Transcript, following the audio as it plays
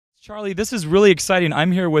Charlie, this is really exciting.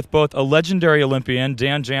 I'm here with both a legendary Olympian,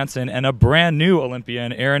 Dan Jansen, and a brand new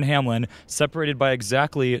Olympian, Erin Hamlin, separated by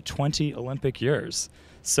exactly 20 Olympic years.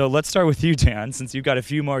 So let's start with you, Dan, since you've got a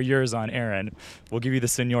few more years on Erin. We'll give you the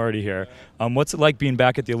seniority here. What's it like being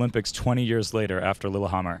back at the Olympics 20 years later after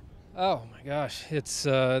Lillehammer? Oh my gosh, it's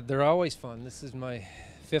they're always fun. This is my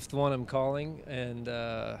fifth one I'm calling, and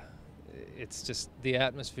it's just the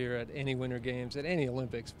atmosphere at any Winter Games, at any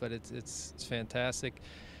Olympics. But it's fantastic.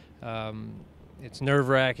 It's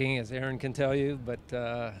nerve-wracking, as Erin can tell you, but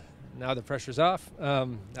now the pressure's off.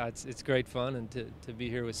 It's great fun, and to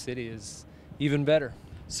be here with City is even better.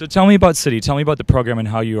 So tell me about City. Tell me about the program and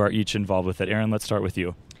how you are each involved with it. Erin, let's start with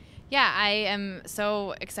you. Yeah, I am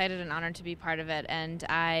so excited and honored to be part of it. And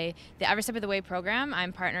the Every Step of the Way program,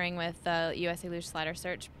 I'm partnering with the USA Luge Slider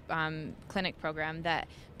Search clinic program that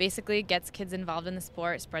basically gets kids involved in the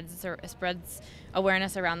sport, spreads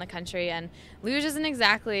awareness around the country. And luge isn't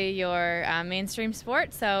exactly your mainstream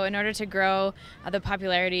sport, so in order to grow the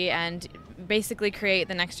popularity and basically create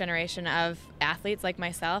the next generation of athletes like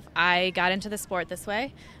myself, I got into the sport this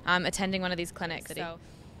way, attending one of these clinics.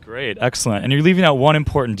 Great, excellent. And you're leaving out one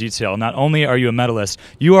important detail. Not only are you a medalist,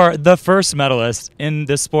 you are the first medalist in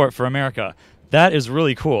this sport for America. That is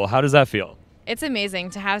really cool. How does that feel? It's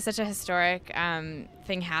amazing to have such a historic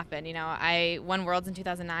thing happen. You know, I won Worlds in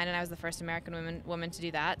 2009, and I was the first American woman to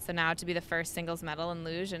do that. So now to be the first singles medal in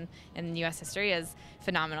luge in U.S. history is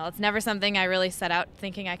phenomenal. It's never something I really set out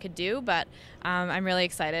thinking I could do, but I'm really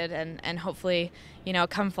excited and hopefully, you know,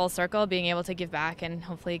 come full circle, being able to give back and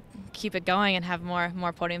hopefully keep it going and have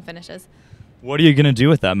more podium finishes. What are you going to do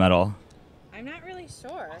with that medal? I'm not really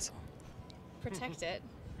sure. Protect it.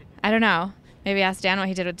 I don't know. Maybe ask Dan what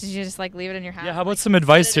he did. Did you just leave it in your house? Yeah, how about some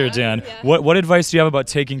advice here, Dan? Yeah. What advice do you have about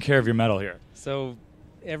taking care of your medal here? So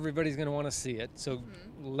everybody's going to want to see it. So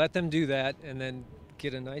let them do that, and then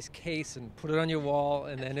get a nice case and put it on your wall.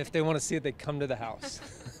 And then if they want to see it, they come to the house.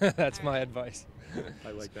 That's my advice.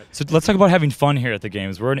 I like that. So let's talk about having fun here at the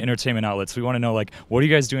games. We're an entertainment outlet, so we want to know, what are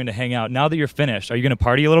you guys doing to hang out? Now that you're finished, are you going to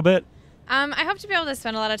party a little bit? I hope to be able to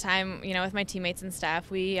spend a lot of time, you know, with my teammates and staff.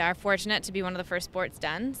 We are fortunate to be one of the first sports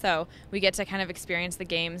done, so we get to kind of experience the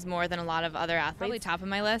games more than a lot of other athletes. Probably top of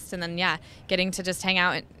my list, and then getting to just hang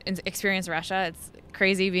out and experience Russia. It's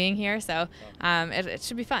crazy being here, so it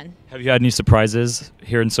should be fun. Have you had any surprises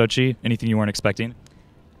here in Sochi? Anything you weren't expecting?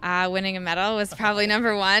 Winning a medal was probably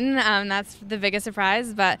number one. That's the biggest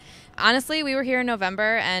surprise. But honestly, we were here in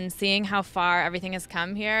November, and seeing how far everything has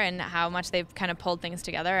come here and how much they've kind of pulled things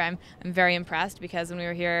together, I'm very impressed, because when we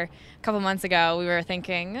were here a couple months ago, we were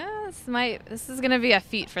thinking, this is going to be a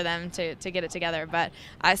feat for them to get it together. But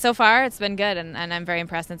so far, it's been good, and I'm very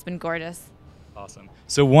impressed, and it's been gorgeous. Awesome.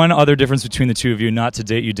 So one other difference between the two of you, not to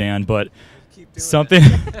date you, Dan, but something...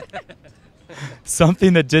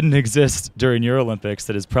 Something that didn't exist during your Olympics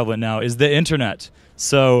that is prevalent now is the internet.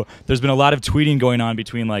 So there's been a lot of tweeting going on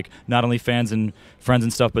between not only fans and friends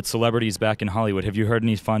and stuff, but celebrities back in Hollywood. Have you heard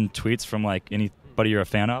any fun tweets from anybody you're a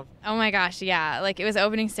fan of? Oh my gosh, yeah. It was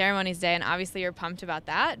opening ceremonies day, and obviously you're pumped about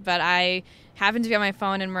that. But I happened to be on my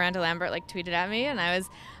phone, and Miranda Lambert tweeted at me, and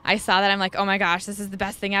I saw that. I'm like, oh my gosh, this is the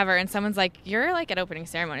best thing ever. And someone's like, you're at opening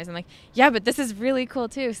ceremonies. I'm like, yeah, but this is really cool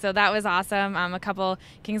too. So that was awesome. A couple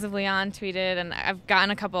Kings of Leon tweeted, and I've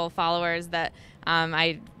gotten a couple followers that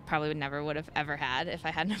I probably would have ever had if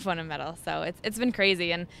I hadn't won a medal. So it's been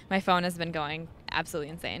crazy, and my phone has been going absolutely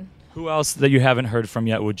insane. Who else that you haven't heard from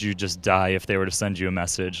yet would you just die if they were to send you a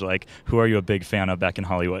message? Who are you a big fan of back in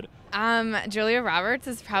Hollywood? Julia Roberts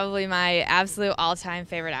is probably my absolute all-time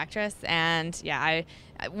favorite actress, and yeah,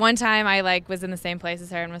 one time I was in the same place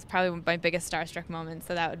as her, and was probably my biggest starstruck moment,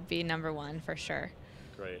 so that would be number one for sure.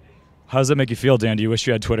 Great. How does that make you feel, Dan? Do you wish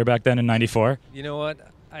you had Twitter back then in '94? You know what?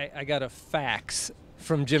 I got a fax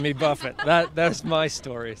from Jimmy Buffett. That's my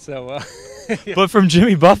story. So, yeah. But from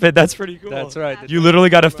Jimmy Buffett, that's pretty cool. That's right. You literally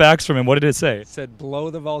got a fax from him. What did it say? It said,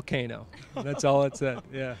 "Blow the volcano." That's all it said.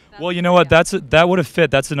 Yeah. Well, you know what? That would have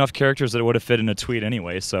fit. That's enough characters that it would have fit in a tweet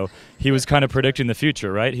anyway. So he was kind of predicting the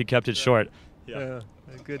future, right? He kept it short. Yeah.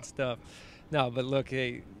 Good stuff. No, but look,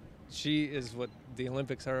 hey, she is what the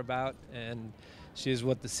Olympics are about, and she is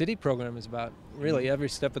what the City program is about. Really, every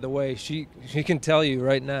step of the way. She can tell you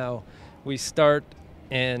right now, we start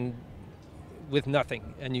and with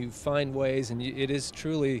nothing, and you find ways, and it is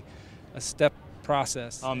truly a step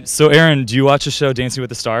process. So Erin, do you watch the show Dancing with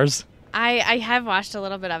the Stars? I have watched a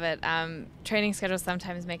little bit of it. Training schedules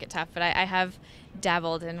sometimes make it tough, but I have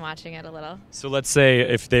dabbled in watching it a little. So let's say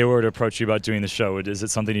if they were to approach you about doing the show, is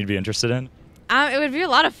it something you'd be interested in? It would be a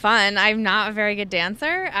lot of fun. I'm not a very good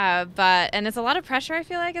dancer, and it's a lot of pressure, I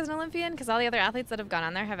feel like, as an Olympian, because all the other athletes that have gone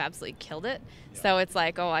on there have absolutely killed it. Yeah. So it's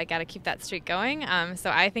like, oh, I got to keep that streak going. So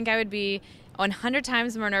I think I would be 100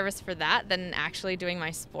 times more nervous for that than actually doing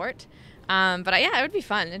my sport. Yeah, it would be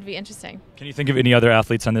fun. It'd be interesting. Can you think of any other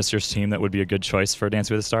athletes on this year's team that would be a good choice for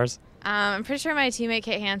Dancing with the Stars? I'm pretty sure my teammate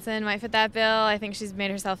Kate Hansen might fit that bill. I think she's made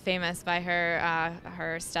herself famous by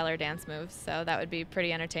her stellar dance moves, so that would be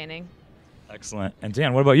pretty entertaining. Excellent. And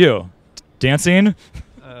Dan, what about you? Dancing?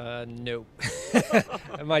 Nope.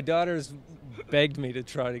 My daughter's begged me to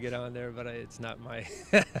try to get on there, but it's not my.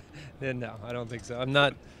 No, I don't think so. I'm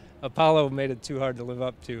not. Apollo made it too hard to live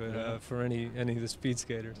up to for any of the speed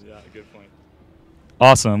skaters. Yeah, good point.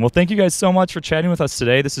 Awesome. Well, thank you guys so much for chatting with us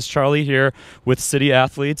today. This is Charlie here with City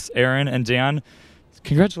Athletes, Erin and Dan.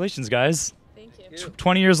 Congratulations, guys. Thank you.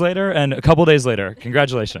 20 years later and a couple days later.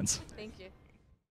 Congratulations.